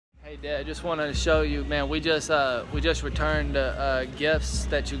Hey Dad, just wanted to show you, man. We just returned gifts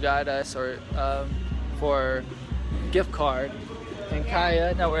that you got us, or for gift card. And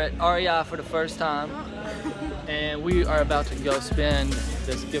Kaya, now we're at REI for the first time, and we are about to go spend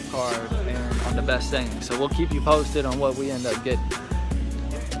this gift card on the best thing. So we'll keep you posted on what we end up getting.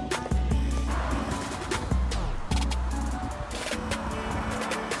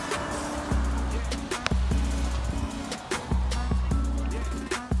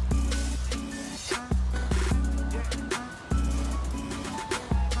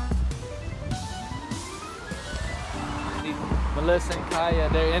 Melissa and Kaya,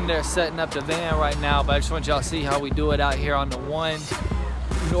 they're in there setting up the van right now, but I just want y'all to see how we do it out here on the one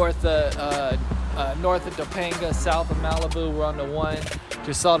north of Topanga, south of Malibu. We're on the one.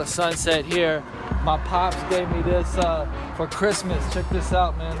 Just saw the sunset here. My pops gave me this for Christmas. Check this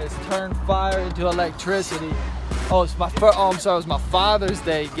out, man. It's turned fire into electricity. Oh, it's my I'm sorry, it was my Father's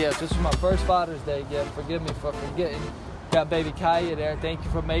Day gift. This was my first Father's Day gift. Forgive me for forgetting. Got baby Kaya there. Thank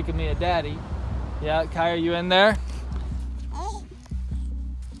you for making me a daddy. Yeah, Kaya, you in there?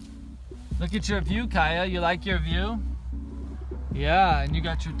 Look at your view, Kaya. You like your view? Yeah, and you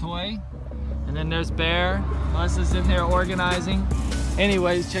got your toy. And then there's Bear. Melissa's in there organizing.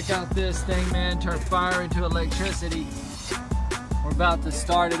 Anyways, check out this thing, man. Turn fire into electricity. We're about to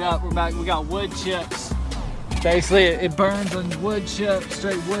start it up. We got wood chips. Basically, it burns on wood chips,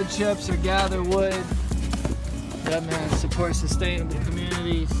 straight wood chips or gather wood. Yeah, man, support sustainable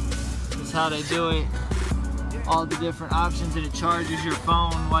communities. That's how they do it. All the different options, and it charges your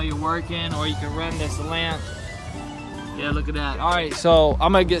phone while you're working, or you can run this lamp. Yeah, look at that. All right, so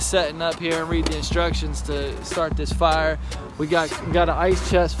I'm gonna get setting up here and read the instructions to start this fire. We got an ice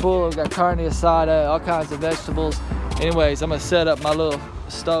chest full. We got carne asada, all kinds of vegetables. Anyways, I'm gonna set up my little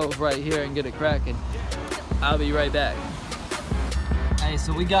stove right here and get it cracking. I'll be right back. Hey,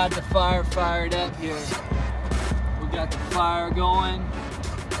 so we got the fire fired up here. We got the fire going.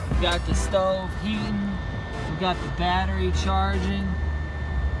 We got the stove heating. We got the battery charging.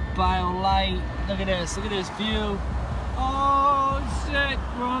 BioLite. Look at this view. Oh shit,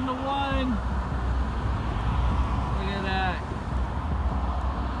 we're on the one. Look at that.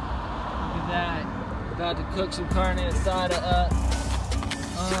 Look at that. About to cook some carne asada up.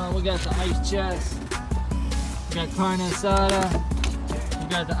 We got the ice chest. We got carne asada. We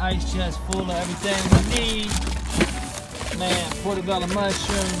got the ice chest full of everything we need. Man, portobello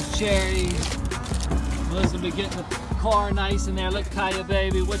mushrooms, cherries. Melissa will be getting the car nice in there. Look, Kaya,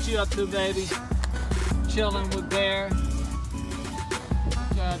 baby. What you up to, baby? Chilling with Bear.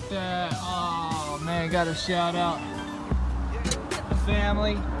 Got that. Oh, man. Got to shout out the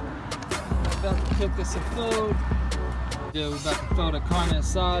family. We're about to cook us some food. Yeah, we're about to throw the carne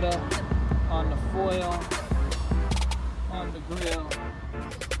asada on the foil, on the grill.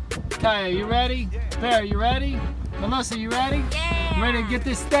 Kaya, you ready? Bear, you ready? Melissa, you ready? Yeah. You ready to get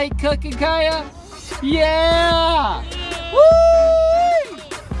this steak cooking, Kaya? Yeah! Woo! I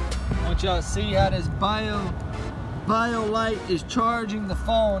want y'all to see how this BioLite is charging the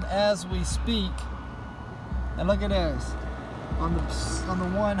phone as we speak. And look at this. On the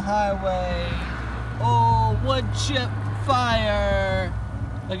one highway. Oh, wood chip fire.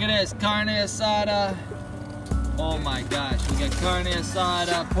 Look at this, carne asada. Oh my gosh, we got carne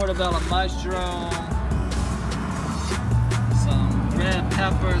asada, portobello mushroom, some red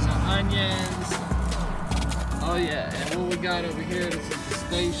peppers and onions. Oh yeah, and what we got over here, this is the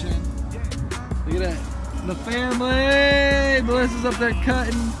station. Look at that, the family! Melissa's up there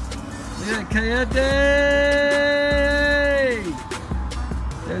cutting. Look at that, Coyote!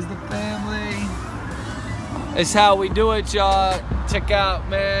 There's the family. It's how we do it, y'all. Check out,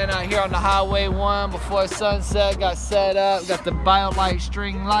 man, out here on the Highway 1 before sunset, got set up. Got the BioLite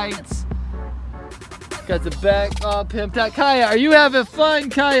string lights. Got the back all pimped out. Kaya, are you having fun,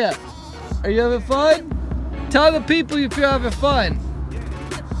 Kaya? Are you having fun? Tell the people if you're having fun.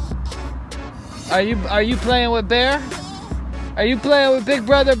 Are you playing with Bear? Are you playing with Big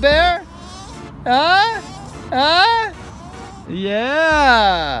Brother Bear? Huh? Huh?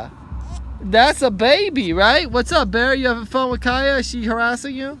 Yeah. That's a baby, right? What's up, Bear? You having fun with Kaya? Is she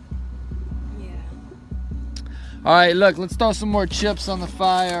harassing you? Yeah. All right, look, let's throw some more chips on the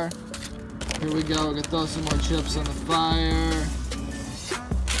fire. Here we go. We're gonna throw some more chips on the fire.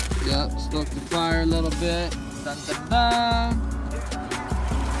 Yep, stoke the fire a little bit. Dun, dun, dun.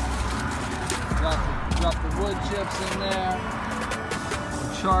 Drop the wood chips in there.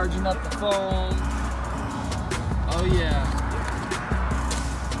 We're charging up the phone. Oh yeah.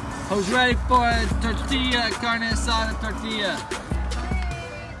 Who's ready for a tortilla, carne asada tortilla?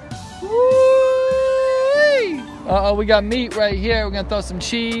 Woo! Uh-oh, we got meat right here. We're gonna throw some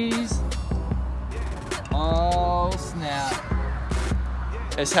cheese. Oh, snap.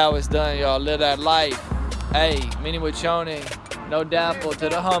 That's how it's done, y'all. Live that life. Hey, Mini Wachoni, no dapple to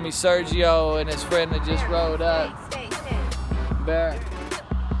the homie Sergio and his friend that just rode up. Bear.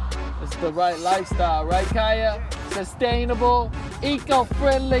 It's the right lifestyle, right, Kaya? Sustainable,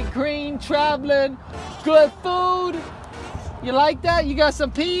 eco-friendly, green, traveling, good food. You like that? You got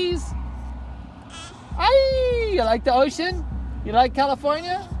some peas? Ay, you like the ocean? You like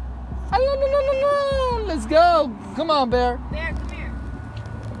California? Let's go. Come on, Bear. Bear, come here.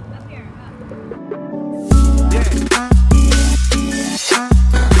 Up here.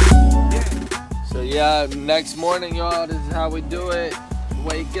 Up. So yeah, next morning, y'all, this is how we do it.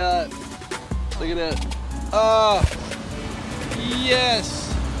 Wake up. Look at it. Oh, yes.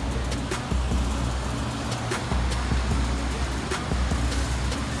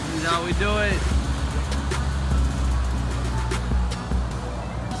 This is how we do it.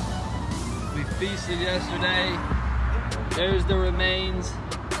 We feasted yesterday. There's the remains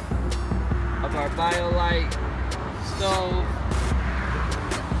of our BioLite stove.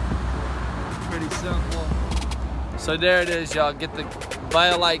 Pretty simple. So there it is, y'all. Get the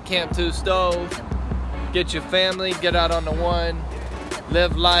BioLite CampStove stove. Get your family, get out on the one,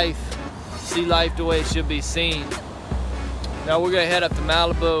 live life, see life the way it should be seen. Now we're gonna head up to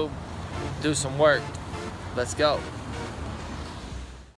Malibu, do some work. Let's go.